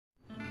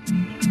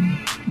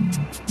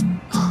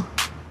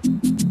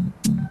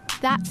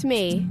That's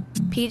me,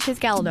 Peaches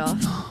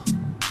Geldof.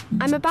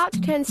 I'm about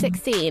to turn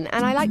 16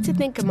 and I like to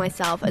think of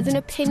myself as an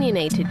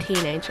opinionated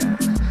teenager.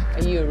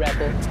 Are you a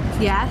rebel?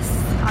 Yes,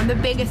 I'm the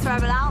biggest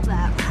rebel out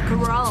there. Rock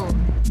and roll.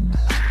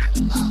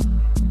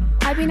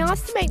 I've been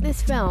asked to make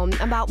this film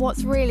about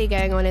what's really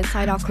going on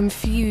inside our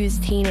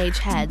confused teenage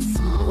heads,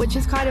 which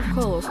is kind of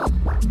cool.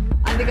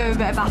 I think I'm a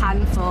bit of a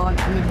handful.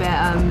 I'm a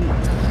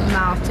bit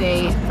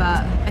mouthy,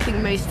 but I think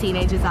most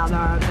teenagers out there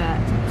are a bit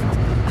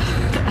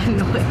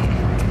annoying.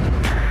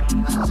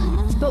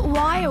 But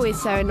why are we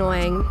so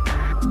annoying?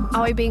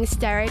 Are we being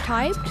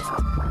stereotyped?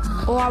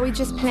 Or are we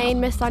just plain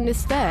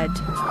misunderstood?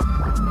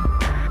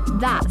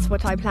 That's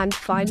what I plan to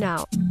find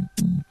out.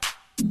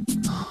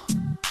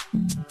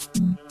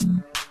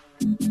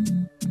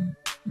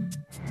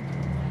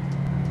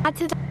 Add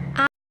to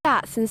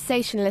that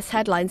sensationalist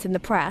headlines in the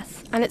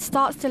press, and it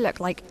starts to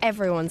look like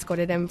everyone's got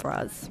it in for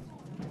us.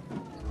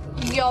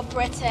 You're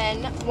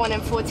Britain, 1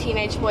 in 4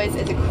 teenage boys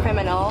is a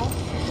criminal.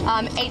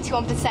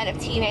 81% of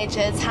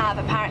teenagers have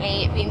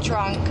apparently been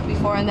drunk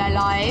before in their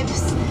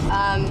lives.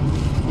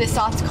 This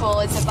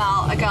article is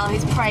about a girl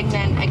who's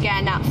pregnant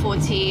again at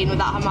 14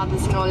 without her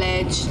mother's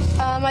knowledge.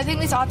 I think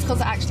these articles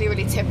are actually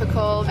really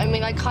typical. I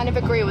mean, I kind of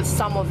agree with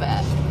some of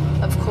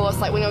it. Of course,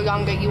 like when you're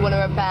younger, you want to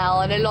rebel,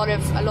 and a lot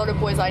of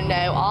boys I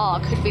know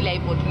could be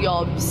labelled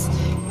yobs.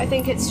 I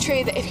think it's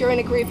true that if you're in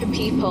a group of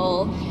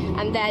people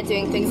and they're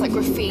doing things like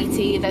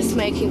graffiti, they're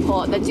smoking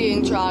pot, they're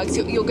doing drugs,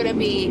 you're going to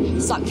be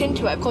sucked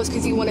into it, of course,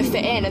 because you want to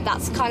fit in, and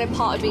that's kind of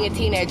part of being a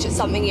teenager. It's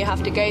something you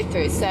have to go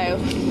through. So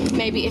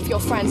maybe if your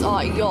friends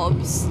are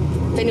yobs,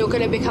 then you're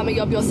going to become a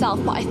yob yourself.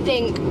 But I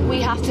think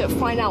we have to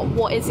find out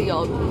what is a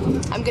yob.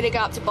 I'm going to go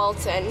up to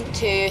Bolton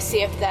to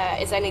see if there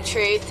is any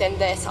truth in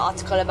this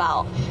article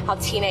about how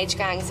teenage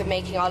gangs are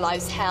making our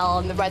lives hell,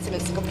 and the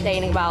residents are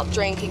complaining about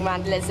drinking,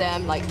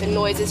 vandalism, like the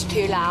noise is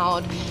too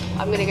loud.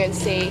 I'm going to go and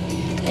see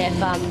if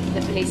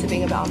the police are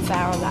being a bit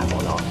unfair on them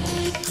or not.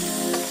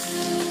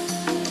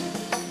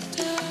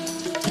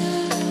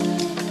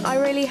 I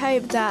really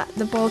hope that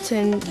the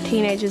Bolton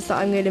teenagers that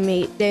I'm going to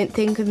meet don't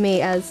think of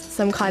me as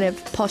some kind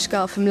of posh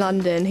girl from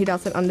London who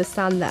doesn't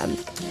understand them.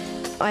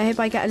 I hope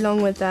I get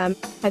along with them.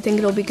 I think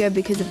it'll be good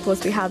because, of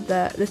course, we have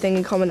the thing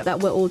in common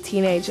that we're all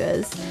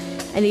teenagers.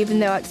 And even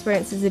though our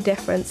experiences are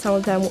different, some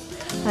of them,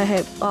 I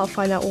hope I'll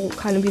find out will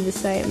kind of be the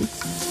same.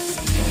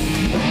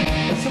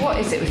 So what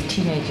is it with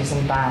teenagers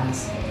and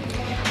bands?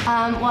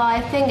 Well,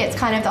 I think it's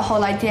kind of the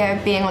whole idea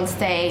of being on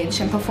stage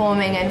and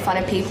performing in front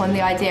of people, and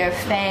the idea of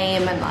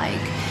fame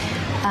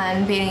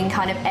and being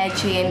kind of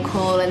edgy and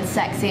cool and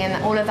sexy,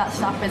 and all of that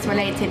stuff is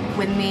related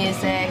with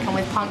music and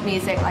with punk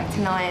music like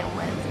tonight.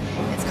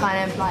 It's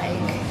kind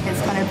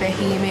of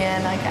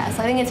bohemian, I guess.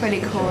 I think it's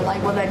really cool,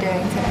 like what they're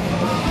doing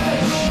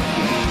today.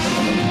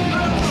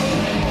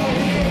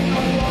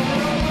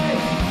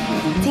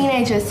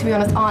 Teenagers, to be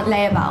honest, aren't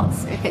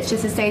layabouts. It's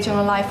just a stage in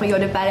your life where you're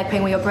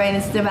developing, where your brain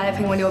is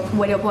developing, when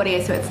your body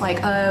is. So it's like,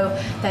 oh,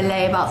 they're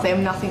layabouts, they have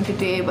nothing to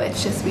do, but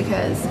it's just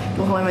because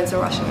your hormones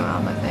are rushing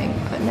around, I think.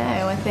 But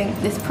no, I think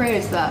this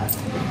proves that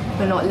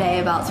we're not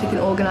layabouts. We can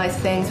organise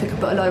things, we can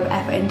put a lot of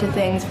effort into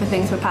things for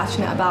things we're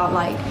passionate about,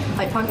 like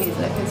punk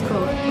music. It's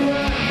cool.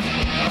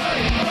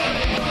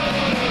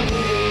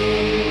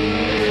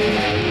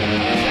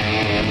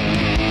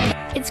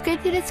 It's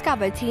good to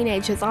discover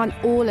teenagers aren't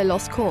all a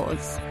lost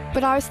cause,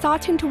 but I was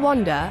starting to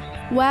wonder,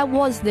 where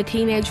was the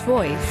teenage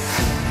voice?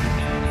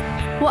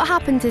 What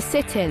happened to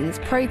sit-ins,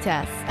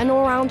 protests, and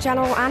all-round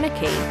general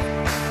anarchy?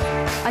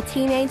 Are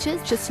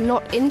teenagers just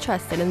not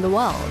interested in the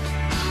world?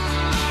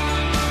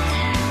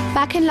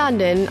 Back in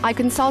London, I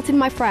consulted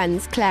my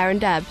friends Claire and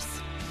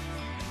Debs.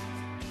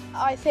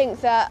 I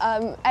think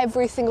that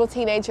every single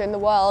teenager in the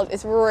world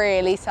is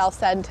really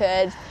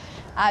self-centred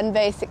and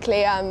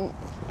basically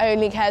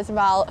only cares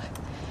about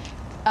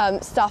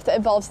stuff that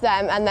involves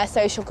them and their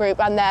social group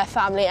and their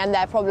family and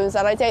their problems.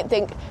 And I don't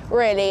think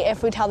really,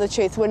 if we tell the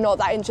truth, we're not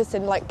that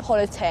interested in like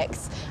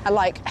politics and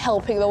like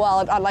helping the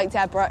world, unlike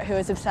Deborah, who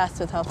is obsessed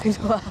with helping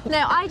the world.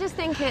 No, I just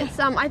think it's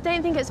I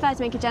don't think it's fair to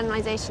make a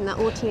generalisation that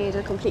all teenagers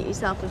are completely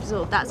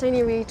self-absorbed. That's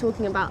only really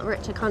talking about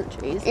richer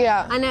countries.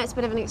 Yeah. I know it's a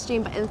bit of an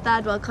extreme, but in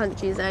third world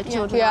countries there are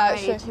children our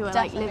age who are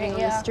like living on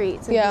the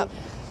streets and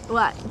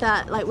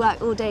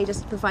work all day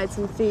just to provide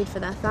some food for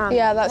their family.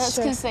 Yeah, that's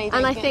true.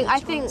 And I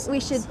think we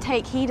should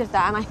take heed of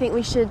that, and I think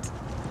we should.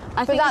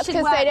 But that's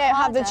because they don't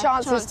have the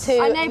chances to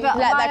let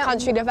their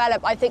country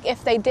develop. I think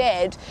if they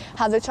did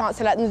have the chance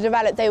to let them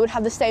develop, they would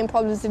have the same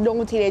problems as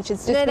normal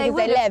teenagers, just because they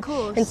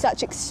live in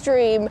such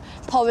extreme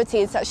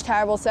poverty and such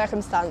terrible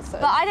circumstances.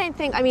 But I don't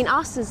think, I mean,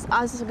 us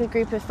as a good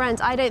group of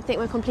friends, I don't think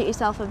we're completely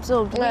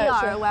self-absorbed. We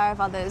are aware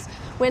of others.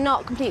 We're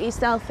not completely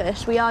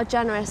selfish. We are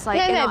generous, in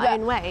our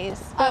own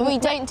ways. But we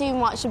don't do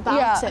much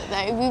about it,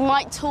 though. We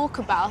might talk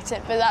about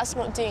it, but that's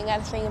not doing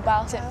anything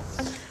about it.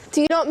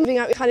 Do you not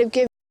kind of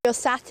give your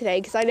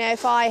Saturday? Because I know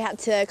if I had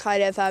to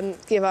kind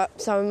of give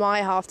up some of my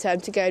half term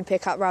to go and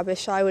pick up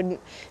rubbish, I wouldn't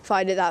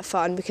find it that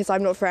fun because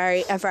I'm not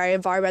a very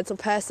environmental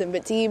person.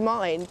 But do you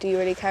mind? Do you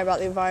really care about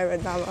the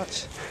environment that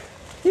much?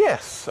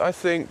 Yes, I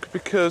think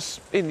because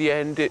in the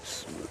end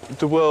it's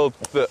the world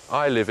that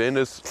I live in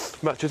as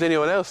much as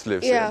anyone else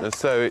lives in, and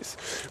so it's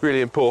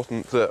really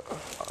important that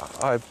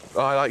I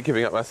like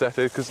giving up my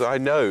Saturday because I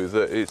know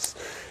that it's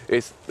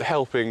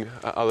helping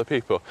other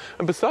people.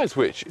 And besides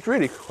which, it's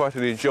really quite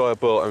an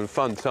enjoyable and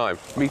fun time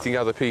meeting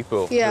other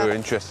people who are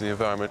interested in the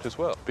environment as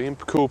well. Being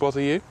cool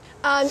bother you?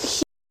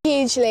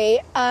 Hugely.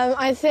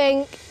 I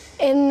think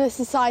in the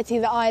society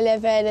that I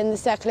live in the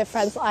circle of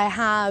friends that I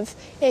have,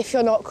 if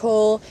you're not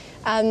cool,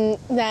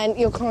 then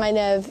you're kind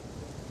of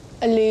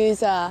a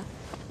loser.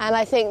 And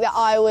I think that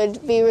I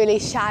would be really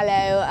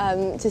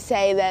shallow to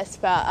say this,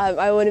 but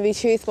I want to be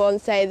truthful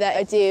and say that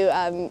I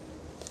do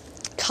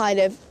kind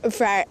of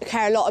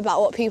care a lot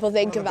about what people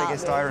think about me.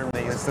 The biggest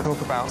irony is to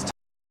talk about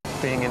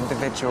being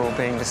individual,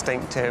 being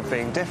distinctive,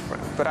 being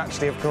different. But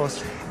actually, of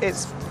course,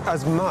 it's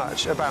as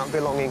much about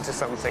belonging to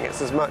something.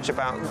 It's as much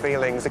about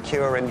feeling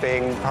secure in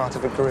being part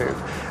of a group.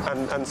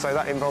 And so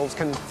that involves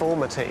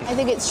conformity. I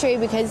think it's true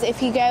because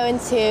if you go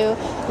into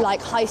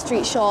like high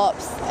street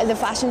shops, the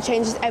fashion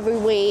changes every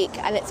week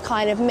and it's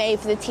kind of made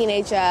for the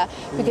teenager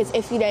because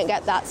if you don't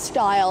get that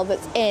style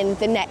that's in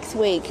the next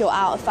week, you're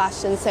out of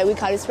fashion. So we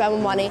kind of spend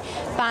more money.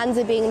 Bands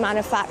are being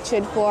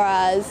manufactured for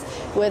us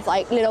with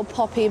like little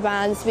poppy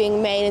bands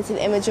being made into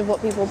the image of what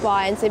people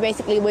buy, and so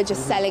basically we're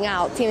just selling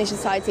out. Teenage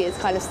society is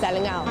kind of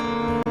selling out.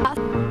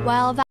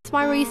 Well, that's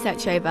my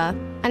research over,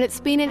 and it's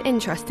been an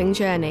interesting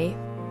journey.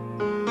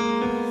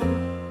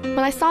 When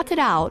I started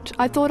out,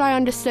 I thought I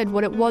understood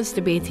what it was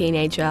to be a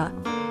teenager,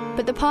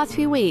 but the past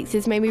few weeks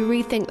has made me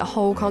rethink the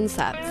whole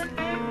concept.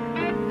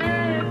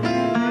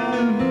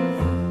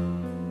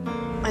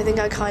 I think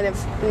I kind of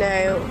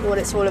know what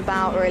it's all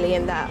about, really,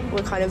 in that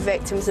we're kind of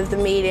victims of the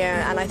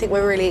media, and I think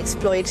we're really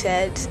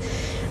exploited.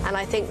 And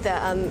I think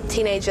that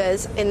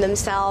teenagers in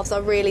themselves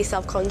are really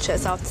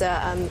self-conscious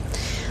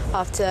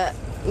after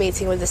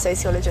meeting with the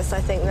sociologist.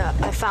 I think that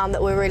I found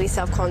that we're really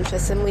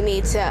self-conscious and we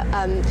need to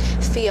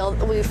feel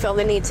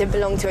the need to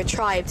belong to a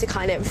tribe to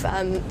kind of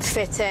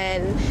fit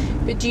in.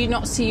 But do you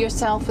not see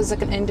yourself as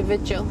like an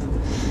individual?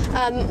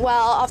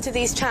 Well, after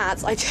these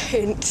chats, I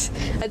don't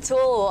at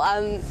all.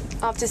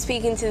 After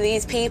speaking to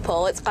these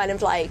people, it's kind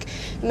of like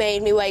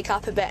made me wake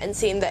up a bit and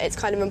seen that it's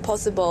kind of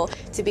impossible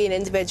to be an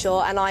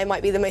individual, and I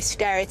might be the most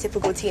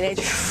stereotypical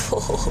teenager of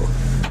all.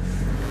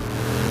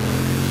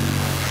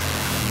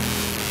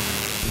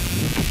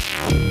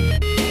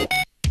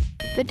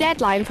 The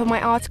deadline for my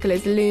article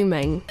is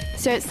looming,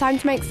 so it's time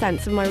to make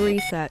sense of my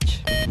research.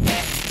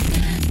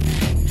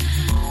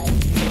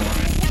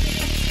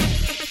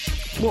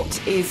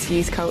 What is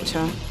youth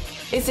culture?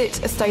 Is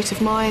it a state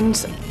of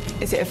mind?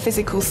 Is it a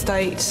physical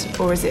state,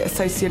 or is it a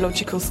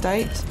sociological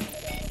state?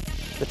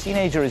 The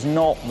teenager is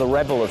not the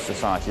rebel of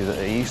society that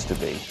they used to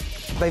be.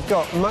 They've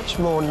got much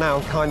more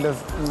now kind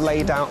of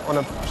laid out on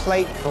a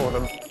plate for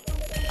them.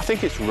 I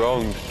think it's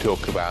wrong to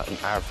talk about an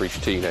average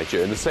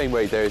teenager in the same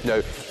way there is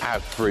no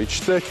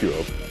average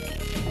 30-year-old.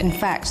 In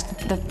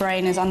fact, the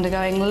brain is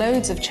undergoing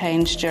loads of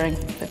change during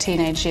the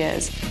teenage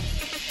years.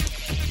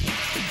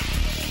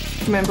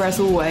 Remember, as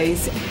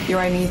always,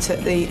 you're only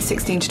at the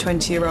 16 to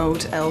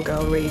 20-year-old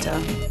L-girl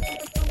reader.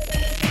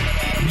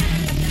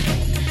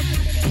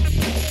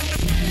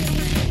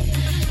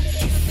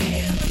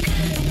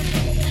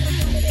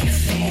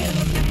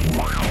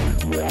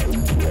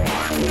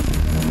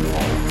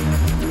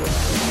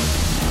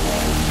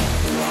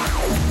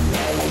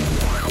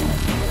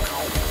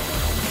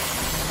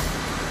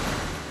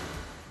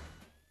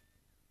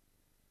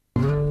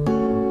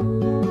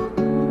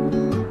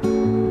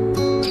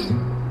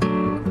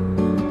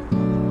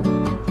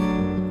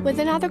 With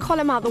another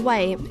column out the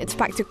way, it's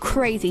back to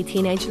crazy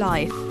teenage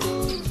life.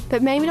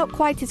 But maybe not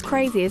quite as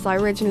crazy as I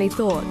originally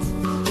thought.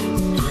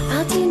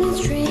 Our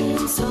teenage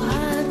dreams so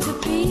hard to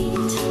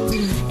beat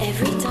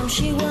every time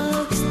she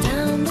walks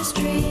down the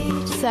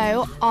street.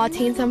 So, are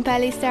teens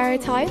unfairly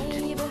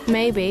stereotyped?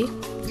 Maybe.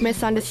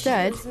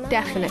 Misunderstood?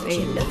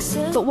 Definitely.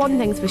 But one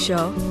thing's for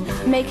sure,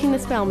 making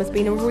this film has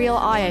been a real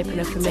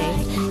eye-opener for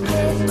me.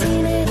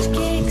 Teenage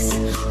kicks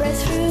right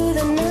through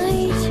the night.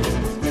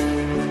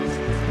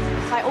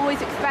 I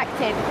always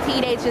expected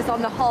teenagers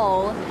on the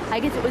whole, I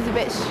guess it was a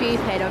bit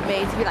stupid of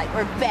me to be like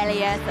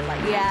rebellious and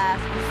like, yeah,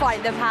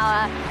 fight the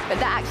power, but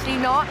they're actually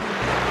not.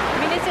 I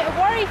mean, is it a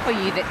worry for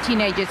you that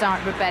teenagers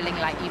aren't rebelling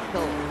like you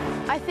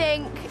thought? I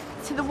think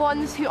to the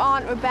ones who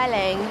aren't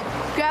rebelling,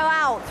 go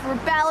out,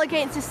 rebel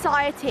against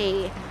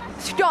society,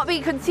 stop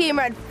being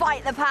consumer and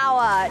fight the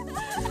power.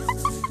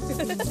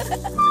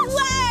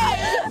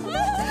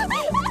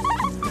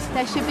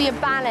 There should be a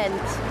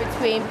balance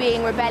between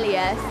being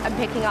rebellious and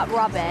picking up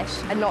rubbish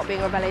and not being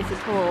rebellious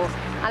at all.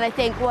 And I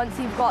think once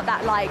you've got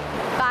that like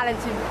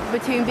balance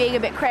between being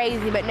a bit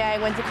crazy but knowing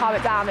when to calm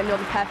it down, then you're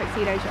the perfect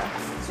teenager.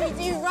 Should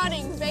we do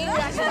running, baby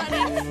dash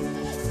running?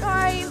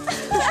 Guys.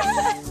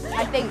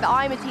 I think that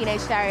I'm a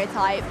teenage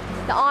stereotype,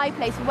 that I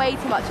place way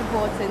too much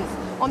importance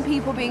on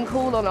people being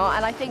cool or not,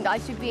 and I think that I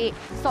should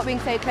stop being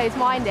so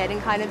close-minded and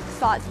kind of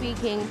start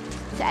speaking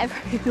to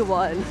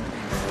everyone.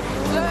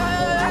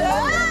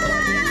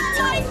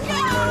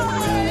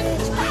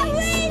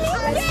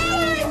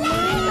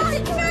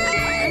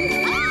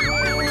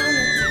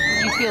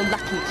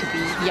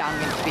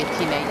 be a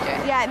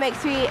teenager? Yeah, it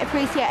makes me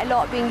appreciate a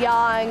lot being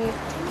young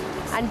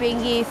and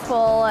being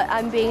youthful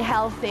and being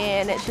healthy,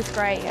 and it's just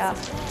great, yeah. I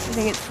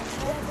think it's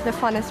the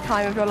funnest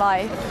time of your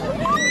life.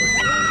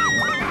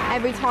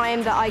 Every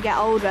time that I get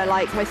older,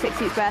 like my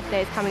 16th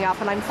birthday is coming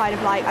up, and I'm kind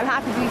of like, I'm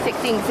happy to be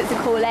 16 because it's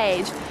a cool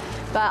age,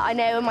 but I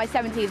know in my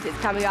 70s it's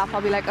coming up,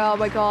 I'll be like, oh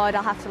my God,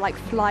 I'll have to like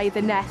fly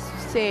the nest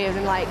soon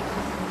and like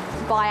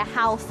buy a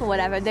house or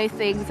whatever. Those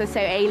things are so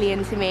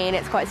alien to me and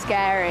it's quite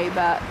scary,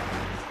 but...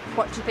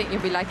 What do you think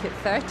you'll be like at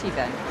 30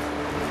 then?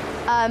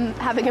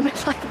 Having a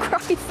midlife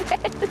crisis.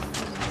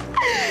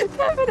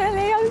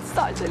 Definitely, I'm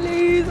such a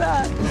loser.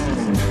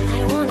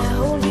 I wanna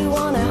hold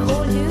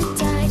you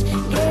tight,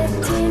 get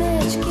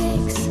teenage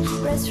kicks,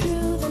 rest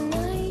through